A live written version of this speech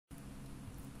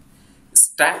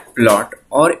stack plot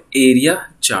or area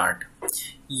chart.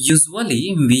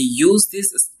 Usually we use this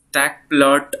stack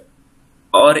plot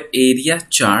or area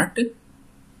chart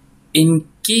in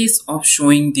case of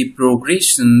showing the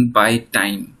progression by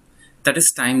time, that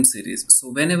is time series. So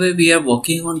whenever we are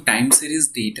working on time series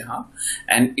data,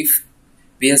 and if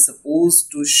we are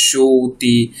supposed to show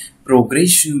the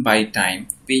progression by time,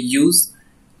 we use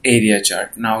area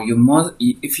chart. Now you must,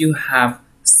 if you have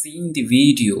seen the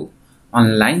video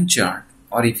on line chart,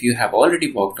 or if you have already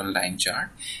worked on line chart,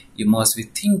 you must be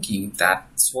thinking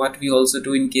that's what we also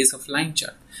do in case of line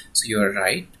chart. So you are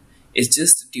right, it's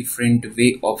just a different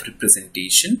way of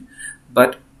representation,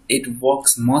 but it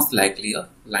works most likely a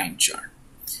line chart.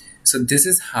 So this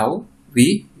is how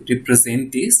we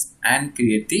represent this and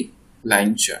create the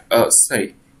line chart,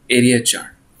 area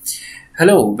chart.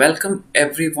 Hello, welcome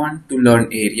everyone to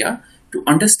Learnerea. To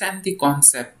understand the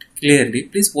concept clearly,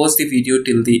 please watch the video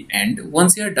till the end.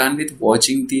 Once you are done with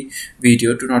watching the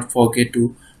video, do not forget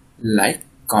to like,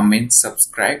 comment,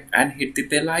 subscribe and hit the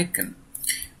bell icon.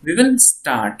 We will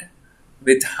start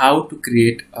with how to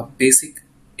create a basic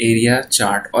area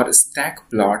chart or a stack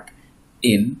plot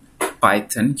in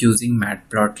Python using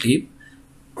Matplotlib,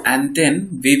 and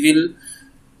then we will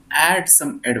add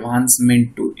some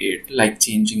advancement to it, like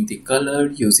changing the color,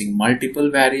 using multiple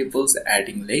variables,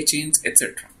 adding legends,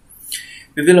 etc.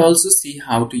 We will also see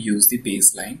how to use the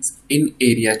baselines in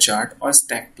area chart or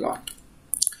stack plot.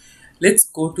 Let's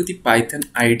go to the Python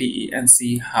IDE and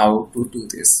see how to do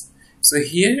this. So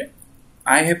here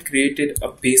I have created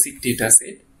a basic data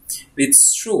set which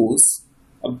shows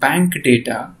a bank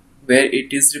data where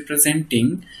it is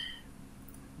representing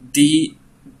the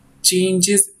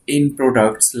changes in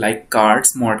products like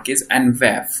cards, mortgage and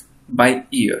VAF by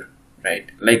year,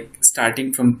 right? Like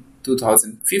starting from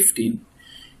 2015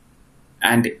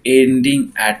 and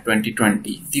ending at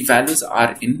 2020. The values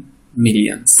are in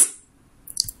millions.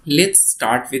 Let's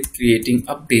start with creating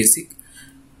a basic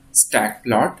stack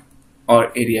plot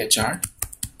or area chart.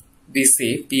 We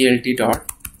say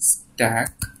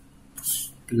plt.stack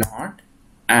plot,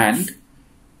 and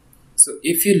so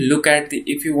if you look at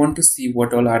if you want to see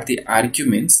what all are the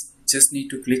arguments, just need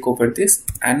to click over this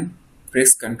and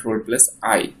press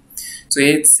Ctrl+I. So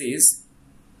it says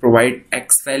provide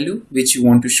X value which you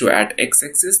want to show at X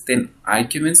axis, then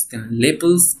arguments, then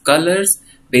labels, colors,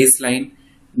 baseline,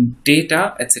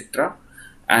 data, etc.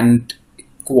 and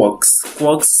quirks.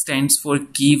 Quirks stands for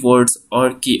keywords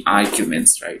or key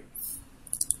arguments, right?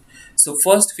 So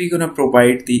first we're gonna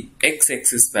provide the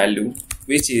X-axis value,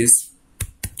 which is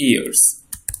years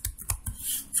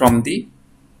from the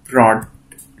broad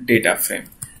data frame,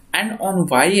 and on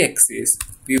Y-axis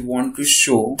we want to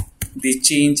show the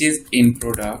changes in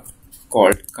product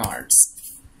called cards.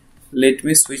 Let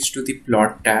me switch to the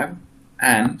plot tab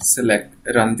and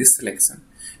run this selection.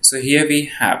 So here we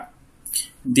have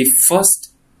the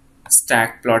first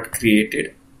stack plot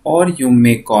created, or you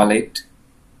may call it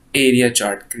area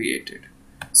chart created.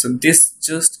 So this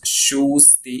just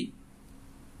shows the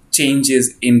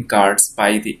changes in cards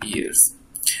by the years.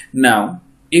 Now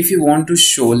if you want to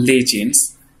show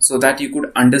legends so that you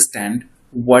could understand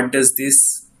what does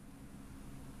this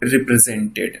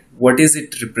represented, what is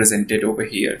it represented over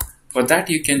here, for that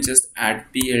you can just add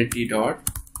plt.legend,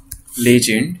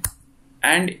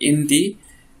 and in the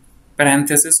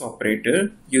parenthesis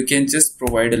operator you can just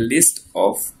provide a list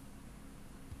of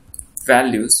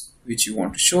values which you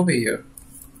want to show over here.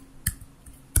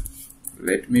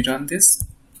 Let me run this.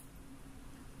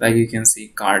 Like you can see,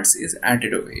 cards is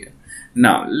added over here.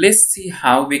 Now let's see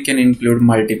how we can include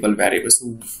multiple variables.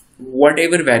 So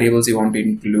whatever variables you want to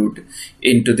include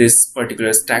into this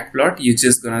particular stack plot, you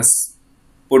just gonna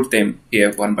put them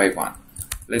here one by one.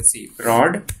 Let's see,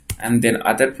 broad, and then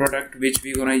other product which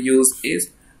we're gonna use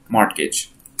is mortgage,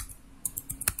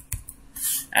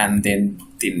 and then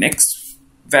the next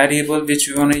variable which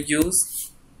we want to use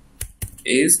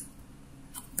is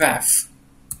VAF,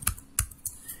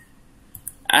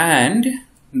 and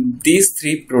these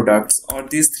three products or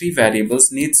these three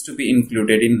variables needs to be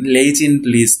included in legend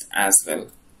list as well.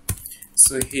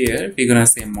 So here we're gonna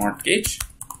say mortgage,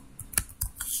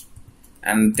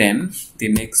 and then the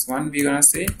next one we're gonna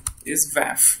say is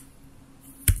VAF.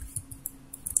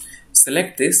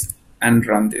 Select this and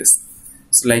run this.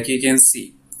 So like you can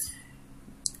see,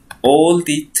 all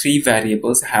the three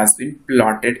variables has been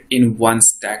plotted in one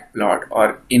stack plot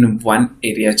or in one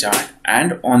area chart,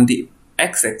 and on the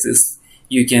x-axis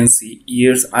you can see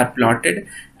years are plotted,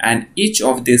 and each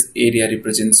of this area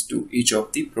represents to each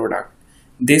of the product.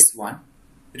 This one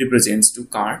represents to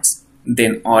cards,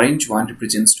 then orange one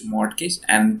represents to mortgage,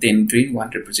 and then green one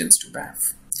represents to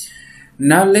VAF.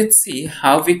 Now let's see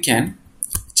how we can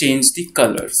change the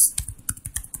colors.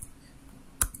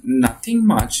 Nothing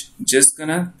much, just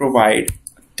gonna provide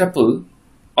a tuple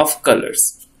of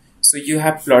colors. So you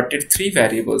have plotted 3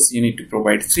 variables, you need to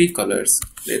provide 3 colors.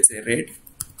 Let's say red,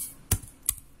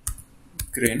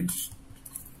 green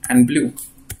and blue.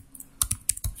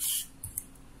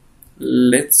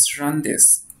 Let's run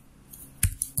this.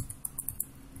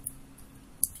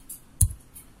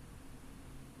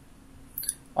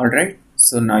 Alright,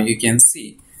 so now you can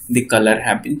see the color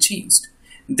have been changed.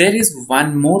 There is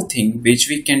one more thing which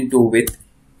we can do with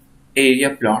area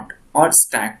plot or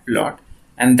stack plot,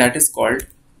 and that is called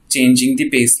changing the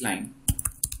baseline.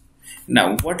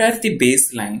 Now what are the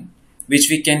baseline which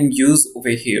we can use over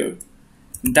here?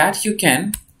 That you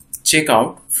can check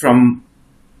out from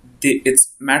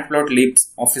it's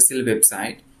Matplotlib's official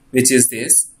website, which is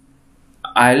this.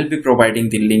 I'll be providing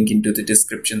the link into the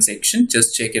description section.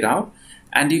 Just check it out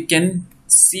and you can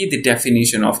see the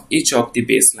definition of each of the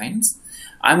baselines.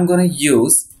 I'm going to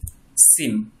use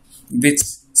sim, which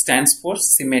stands for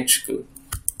symmetrical.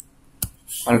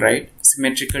 Alright,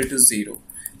 symmetrical to 0.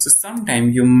 So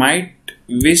sometime you might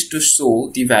wish to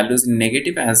show the values in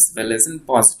negative as well as in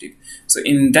positive. So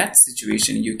in that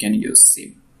situation you can use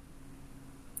sim.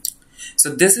 So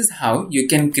this is how you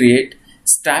can create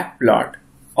stack plot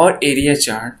or area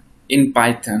chart in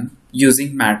Python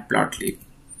using Matplotlib.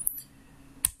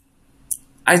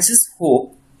 I just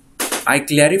hope I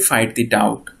clarified the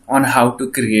doubt on how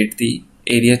to create the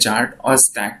area chart or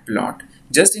stack plot.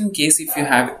 Just in case if you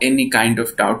have any kind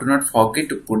of doubt, do not forget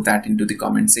to put that into the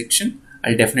comment section.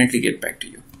 I'll definitely get back to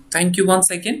you. Thank you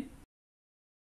once again.